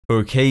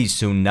Okay,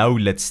 so now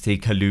let's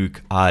take a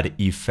look at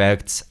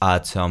effects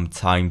atom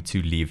time to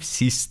live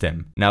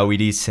system. Now it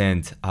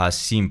isn't as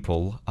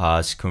simple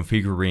as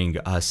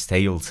configuring a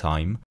stale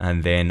time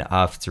and then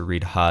after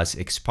it has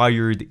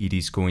expired it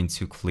is going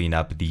to clean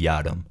up the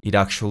atom. It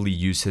actually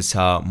uses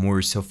a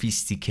more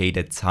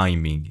sophisticated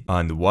timing.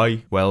 And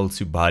why? Well,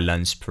 to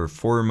balance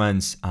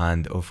performance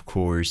and of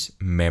course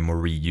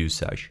memory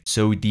usage.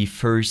 So the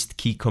first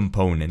key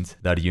component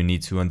that you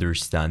need to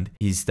understand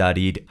is that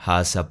it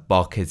has a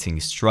bucketing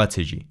strategy,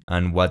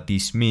 and what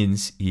this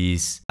means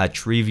is a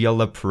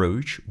trivial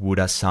approach would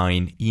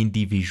assign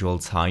individual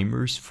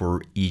timers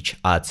for each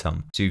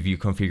atom. So if you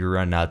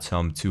configure an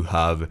atom to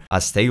have a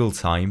stale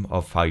time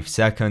of 5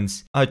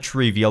 seconds, a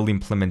trivial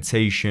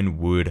implementation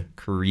would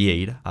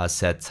create a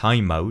set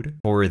timeout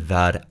for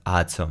that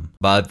atom,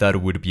 but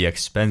that would be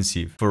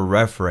expensive. For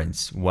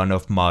reference, one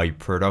of my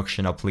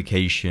production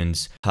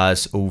applications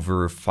has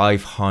over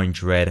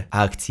 500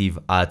 active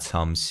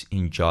atoms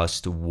in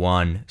just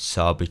one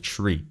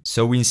subtree.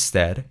 So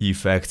instead,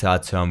 effect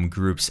atom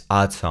groups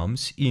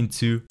atoms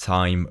into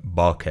time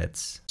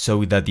buckets.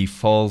 So the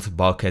default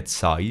bucket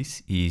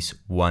size is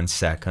 1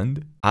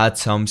 second.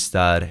 Atoms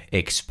that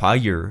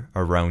expire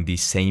around the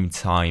same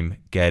time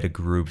get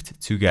grouped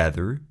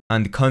together,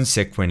 and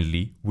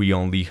consequently, we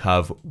only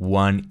have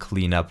one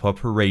cleanup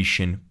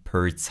operation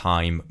per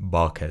time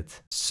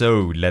bucket.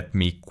 So let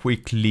me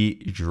quickly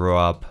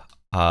draw up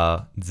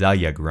a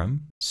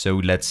diagram. So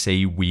let's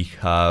say we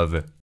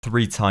have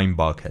 3 time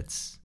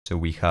buckets. So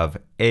we have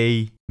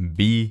A,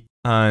 B,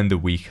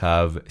 and we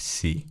have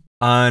C.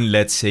 And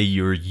let's say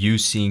you're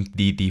using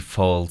the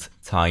default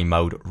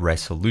timeout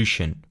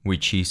resolution,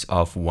 which is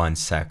of 1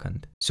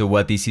 second. So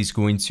what this is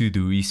going to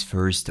do is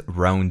first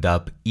round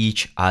up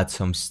each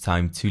atom's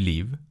time to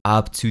live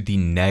up to the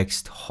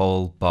next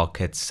whole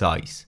bucket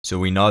size.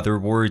 So in other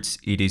words,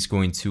 it is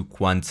going to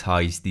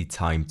quantize the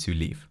time to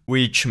live,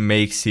 which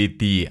makes it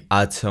the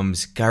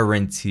atom's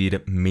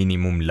guaranteed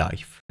minimum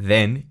life.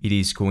 Then it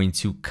is going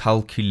to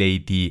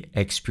calculate the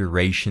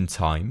expiration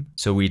time.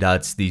 So it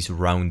adds this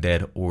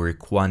rounded or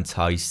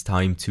quantized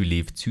time to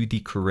live to the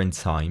current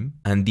time.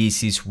 And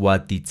this is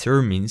what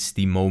determines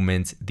the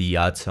moment the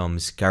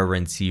atom's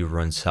guarantee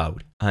runs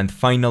out. And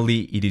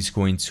finally, it is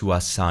going to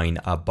assign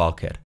a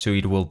bucket. So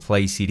it will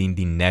place it in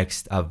the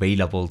next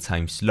available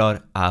time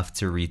slot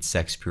after its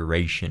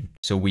expiration.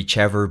 So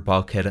whichever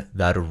bucket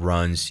that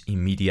runs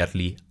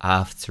immediately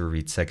after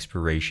its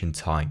expiration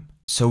time.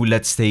 So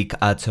let's take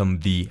atom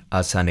D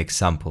as an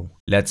example.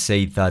 Let's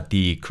say that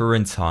the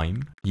current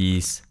time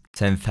is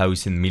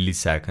 10,000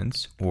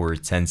 milliseconds or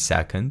 10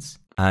 seconds.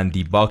 And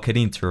the bucket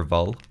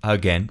interval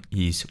again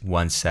is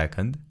 1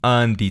 second.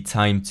 And the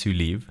time to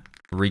live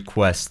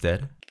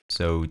requested,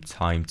 so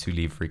time to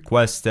live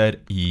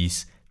requested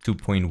is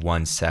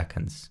 2.1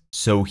 seconds.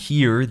 So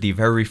here, the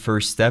very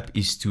first step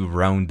is to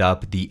round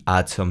up the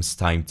atom's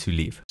time to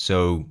live.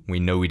 So we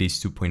know it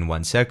is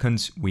 2.1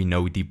 seconds. We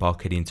know the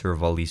bucket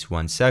interval is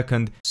 1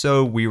 second.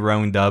 So we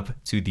round up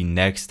to the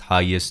next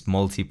highest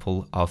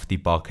multiple of the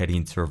bucket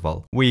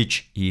interval,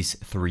 which is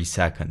 3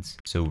 seconds.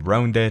 So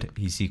rounded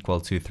is equal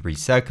to 3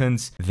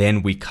 seconds.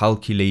 Then we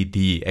calculate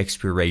the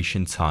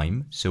expiration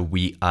time. So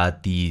we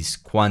add this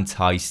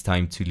quantized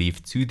time to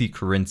live to the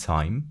current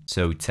time.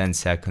 So 10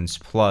 seconds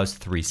plus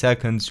 3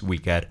 seconds, we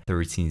get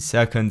 13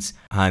 seconds.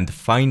 And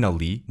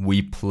finally,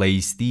 we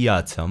place the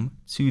atom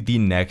to the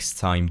next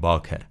time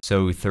bucket.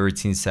 So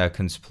 13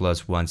 seconds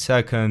plus 1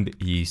 second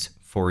is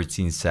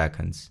 14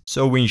 seconds.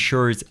 So in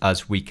short,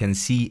 as we can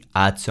see,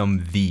 atom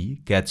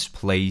V gets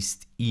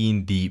placed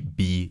in the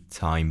B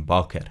time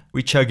bucket,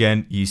 which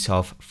again is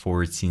of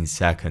 14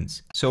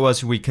 seconds. So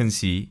as we can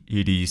see,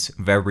 it is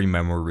very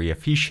memory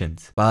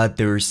efficient, but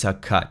there's a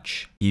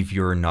catch. If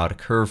you're not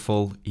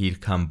careful,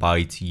 it can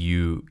bite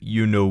you,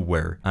 you know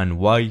where. And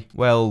why?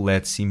 Well,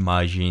 let's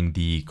imagine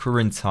the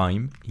current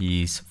time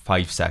is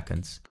 5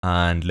 seconds.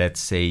 And let's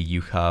say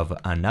you have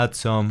an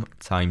atom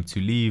time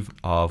to live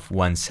of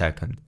 1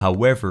 second.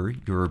 However,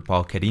 your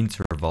bucket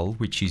interval,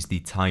 which is the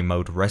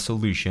timeout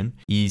resolution,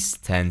 is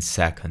 10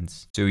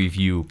 seconds. So if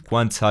you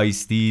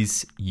quantize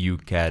these, you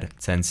get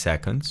 10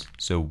 seconds.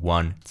 So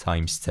 1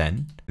 times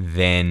 10.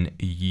 Then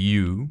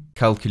you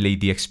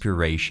calculate the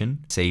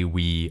expiration. Say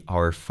we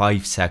are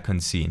 5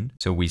 seconds in.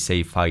 So we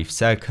say 5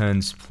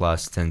 seconds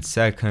plus 10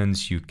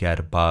 seconds, you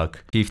get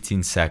back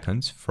 15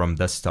 seconds from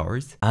the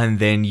start. And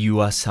then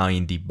you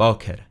assign the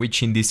bucket,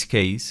 which in this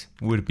case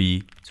would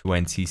be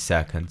 20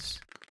 seconds.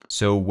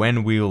 So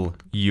when will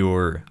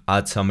your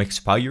atom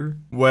expire?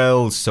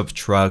 Well,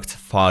 subtract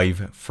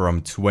 5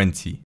 from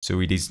 20. So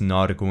it is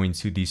not going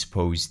to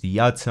dispose the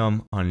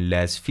atom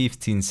unless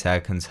 15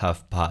 seconds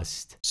have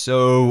passed.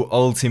 So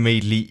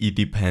ultimately it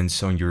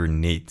depends on your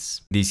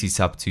needs. This is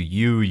up to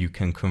you. You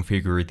can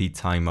configure the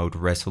timeout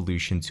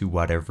resolution to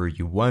whatever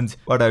you want,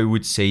 but I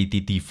would say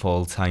the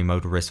default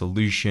timeout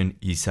resolution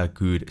is a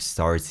good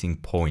starting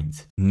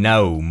point.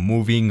 Now,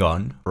 moving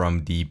on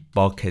from the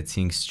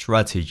bucketing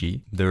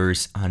strategy,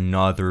 there's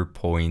another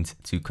point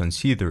to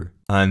consider,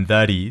 and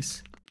that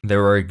is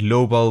there are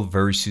global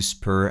versus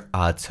per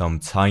atom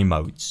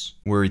timeouts.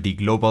 where the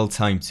global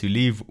time to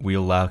live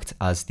will act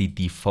as the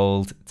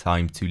default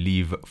time to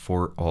live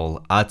for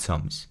all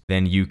atoms.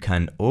 Then you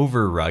can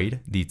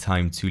override the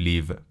time to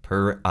live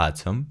per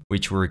atom,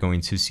 which we're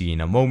going to see in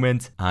a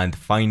moment. And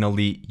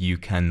finally, you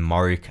can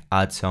mark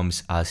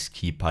atoms as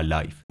keep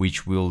alive,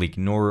 which will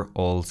ignore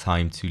all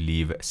time to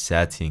live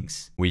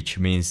settings, which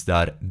means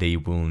that they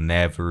will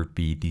never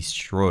be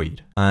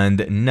destroyed.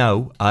 And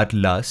now, at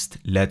last,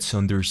 let's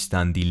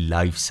understand the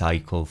life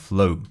cycle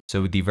flow.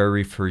 So the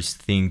very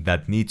first thing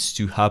that needs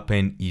to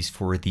happen is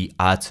for the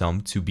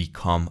atom to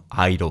become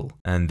idle,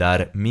 and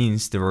that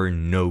means there are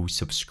no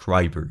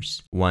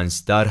subscribers.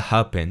 Once that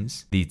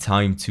happens, the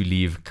time to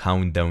live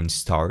countdown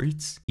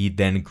starts. It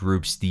then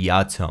groups the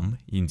atom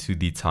into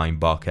the time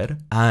bucket,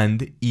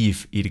 and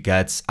if it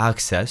gets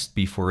accessed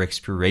before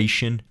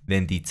expiration,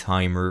 then the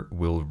timer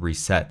will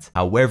reset.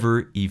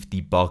 However, if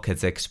the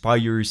bucket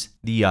expires,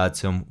 the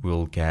atom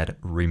will get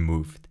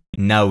removed.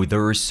 Now,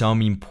 there are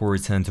some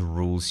important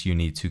rules you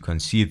need to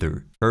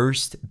consider.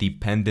 First,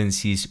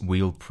 dependencies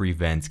will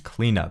prevent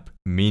cleanup,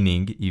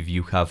 meaning if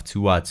you have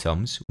two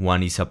atoms,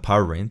 one is a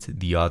parent,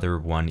 the other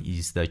one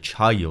is the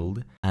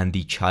child, and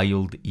the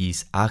child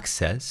is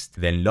accessed,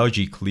 then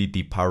logically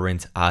the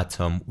parent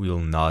atom will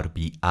not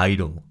be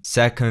idle.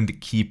 Second,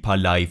 keep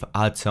alive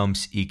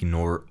atoms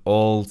ignore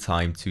all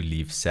time to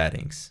live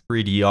settings.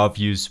 Pretty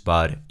obvious,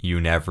 but you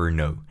never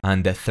know.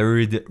 And the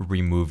third,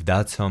 removed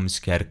atoms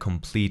get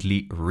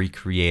completely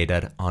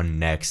recreated on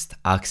next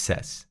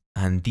access.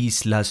 And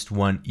this last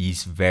one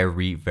is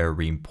very,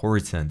 very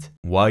important.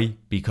 Why?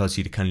 Because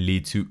it can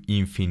lead to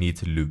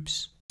infinite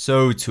loops.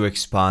 So to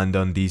expand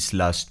on this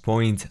last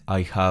point,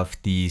 I have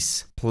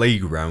this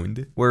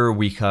playground where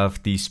we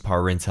have this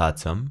parent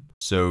atom.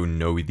 So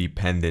no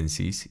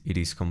dependencies, it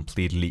is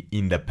completely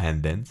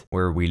independent,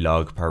 where we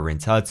log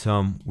parent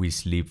atom, we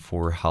sleep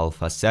for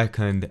half a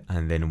second,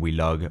 and then we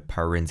log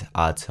parent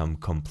atom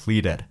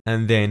completed.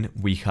 And then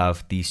we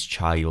have this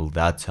child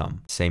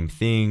atom. Same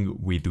thing,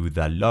 we do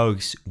the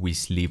logs, we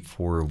sleep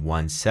for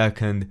 1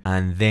 second,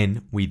 and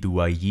then we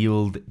do a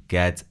yield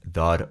get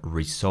dot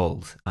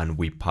result, and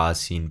we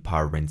pass in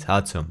parent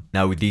atom.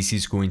 Now this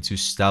is going to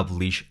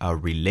establish a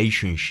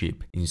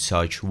relationship in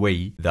such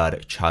way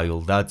that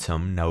child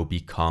atom now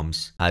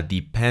becomes a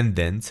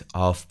dependent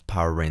of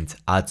parent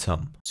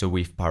atom. So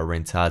if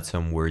parent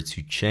atom were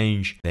to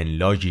change, then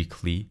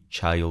logically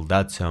child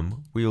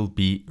atom will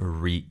be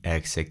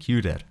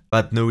re-executed.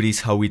 But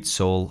notice how it's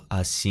all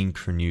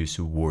asynchronous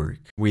work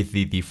with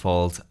the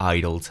default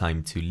idle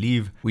time to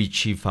live,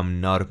 which if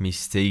I'm not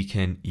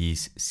mistaken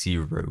is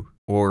 0.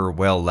 Or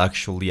well,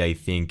 actually I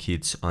think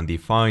it's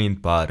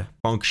undefined, but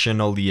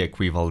functionally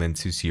equivalent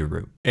to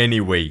 0.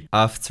 Anyway,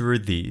 after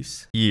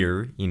this,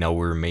 here in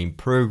our main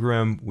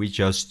program, we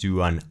just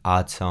do an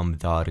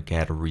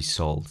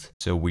atom.getResult.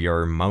 So we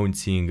are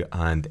mounting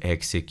and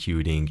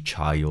executing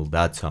child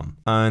atom,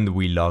 and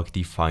we log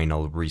the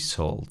final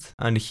result.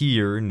 And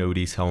here,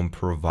 notice how I'm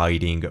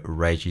providing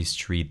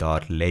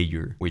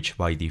registry.layer, which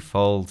by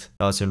default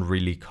doesn't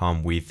really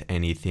come with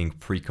anything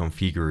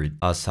pre-configured,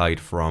 aside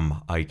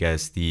from, I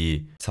guess, the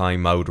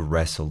timeout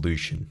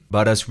resolution.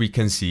 But as we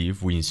can see,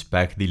 if we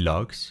inspect the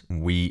logs,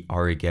 we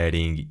are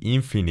getting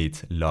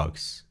infinite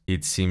logs.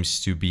 It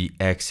seems to be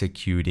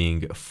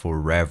executing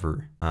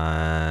forever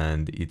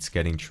and it's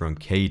getting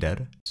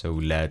truncated. So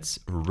let's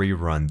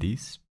rerun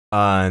this.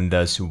 And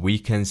as we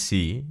can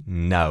see,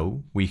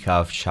 now we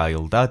have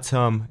child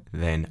atom,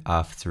 then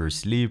after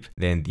sleep,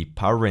 then the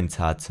parent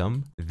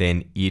atom,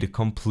 then it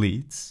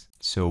completes.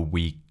 So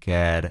we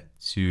get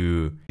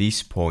to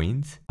this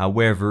point.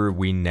 However,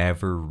 we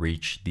never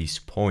reach this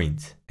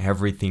point.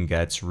 Everything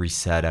gets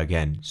reset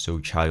again. So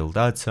child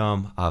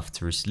atom,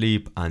 after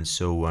sleep, and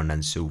so on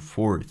and so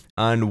forth.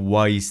 And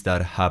why is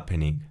that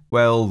happening?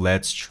 Well,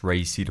 let's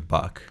trace it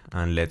back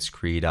and let's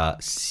create a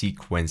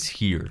sequence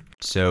here.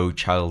 So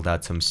child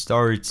atom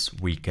starts,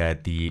 we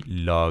get the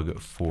log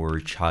for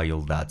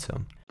child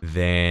atom.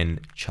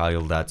 Then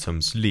child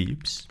atom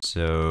sleeps,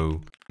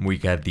 so we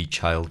get the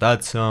child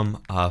atom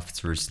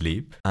after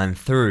sleep. And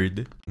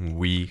third,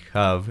 we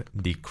have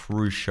the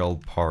crucial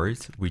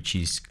part, which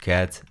is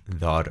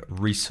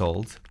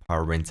get.result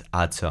parent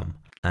atom.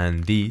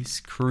 And this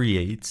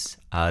creates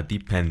a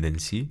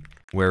dependency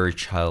where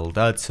child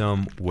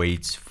atom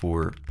waits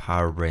for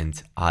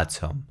parent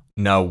atom.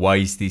 Now, why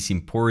is this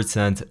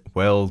important?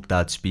 Well,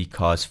 that's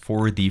because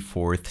for the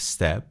fourth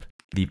step,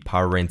 the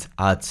parent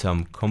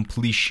atom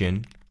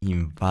completion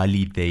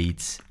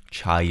invalidates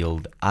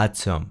child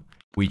atom,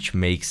 which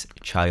makes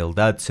child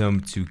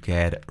atom to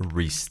get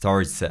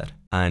restarted.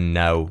 And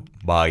now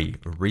by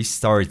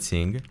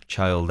restarting,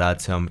 child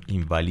atom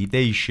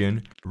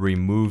invalidation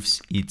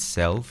removes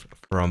itself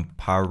from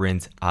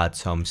parent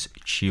atom's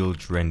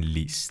children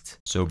list.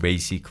 So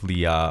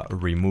basically a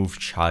remove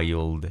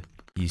child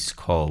is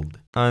called.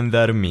 And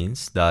that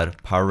means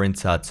that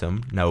parent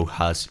atom now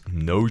has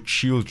no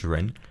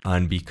children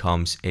and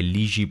becomes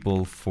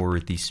eligible for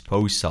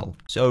disposal.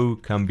 So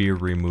can be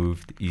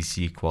removed is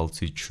equal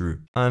to true.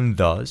 And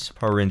thus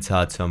parent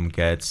atom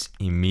gets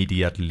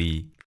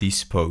immediately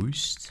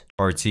disposed,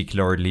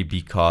 particularly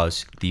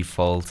because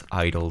default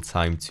idle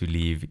time to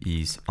live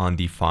is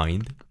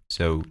undefined,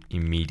 so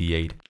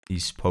immediate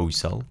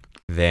disposal.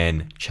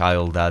 Then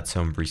child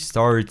atom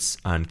restarts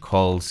and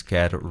calls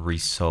get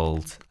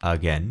resolved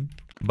again,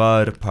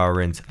 but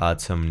parent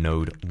atom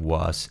node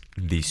was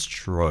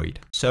destroyed.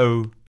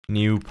 So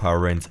new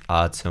parent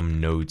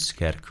atom nodes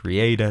get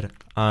created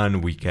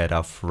and we get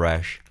a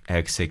fresh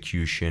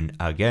execution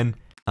again,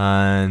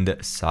 and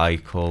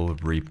cycle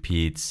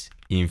repeats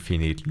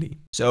infinitely.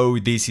 So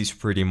this is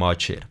pretty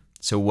much it.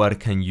 So what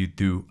can you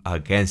do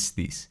against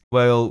this?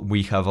 Well,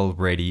 we have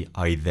already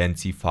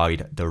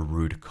identified the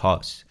root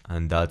cause,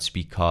 and that's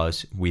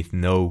because with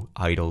no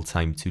idle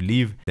time to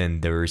live,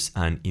 then there's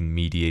an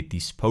immediate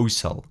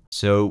disposal.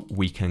 So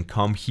we can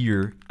come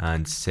here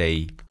and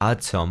say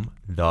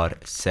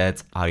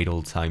atom.set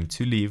idle time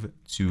to live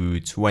to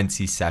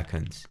 20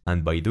 seconds.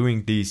 And by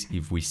doing this,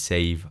 if we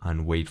save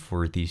and wait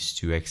for this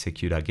to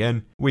execute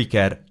again, we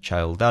get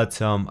child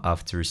atom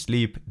after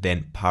sleep,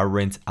 then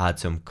parent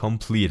atom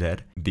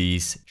completed.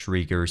 This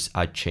triggers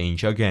a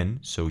change again,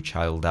 so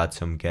child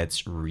atom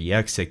gets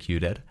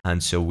re-executed,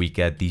 and so we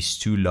get these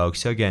two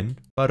logs again,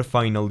 but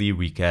finally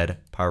we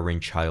get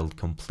parent child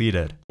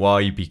completed.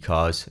 Why?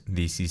 Because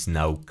this is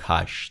now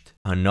cached.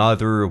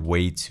 Another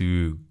way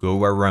to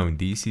go around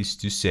this is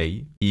to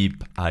say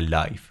keep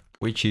alive,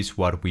 which is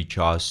what we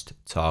just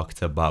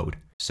talked about.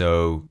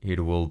 So it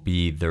will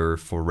be there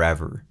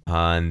forever,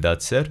 and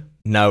that's it.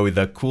 Now,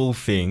 the cool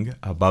thing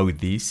about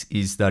this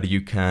is that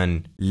you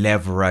can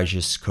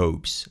leverage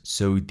scopes.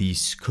 So the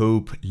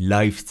scope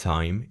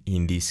lifetime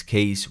in this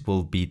case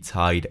will be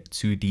tied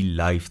to the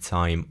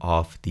lifetime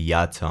of the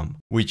atom,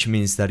 which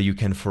means that you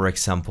can, for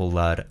example,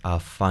 add a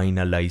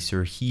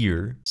finalizer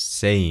here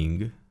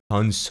saying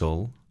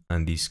console,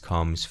 and this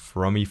comes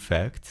from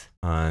effect,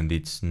 and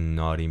it's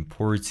not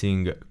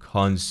importing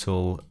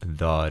console.log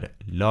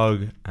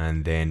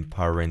and then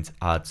parent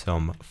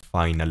atom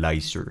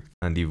finalizer.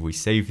 And if we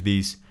save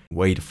this,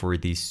 wait for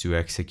this to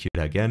execute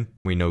again,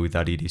 we know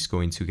that it is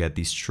going to get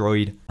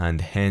destroyed,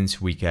 and hence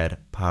we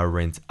get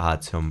parent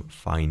atom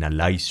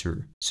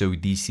finalizer. So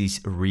this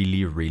is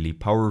really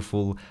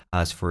powerful,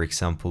 as for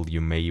example,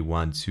 you may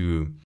want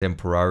to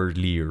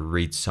temporarily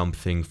read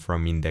something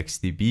from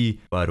IndexedDB,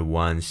 but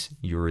once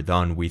you're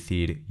done with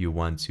it, you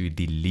want to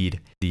delete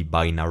the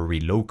binary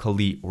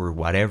locally or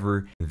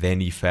whatever,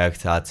 then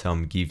effect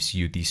atom gives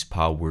you this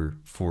power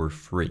for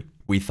free,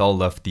 with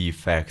all of the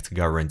effect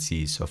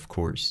guarantees, of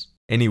course.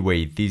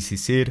 Anyway, this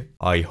is it.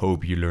 I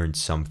hope you learned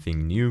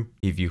something new.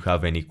 If you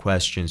have any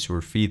questions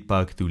or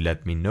feedback, do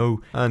let me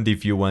know. And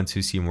if you want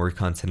to see more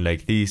content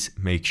like this,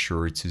 make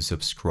sure to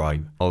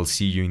subscribe. I'll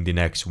see you in the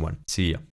next one. See ya.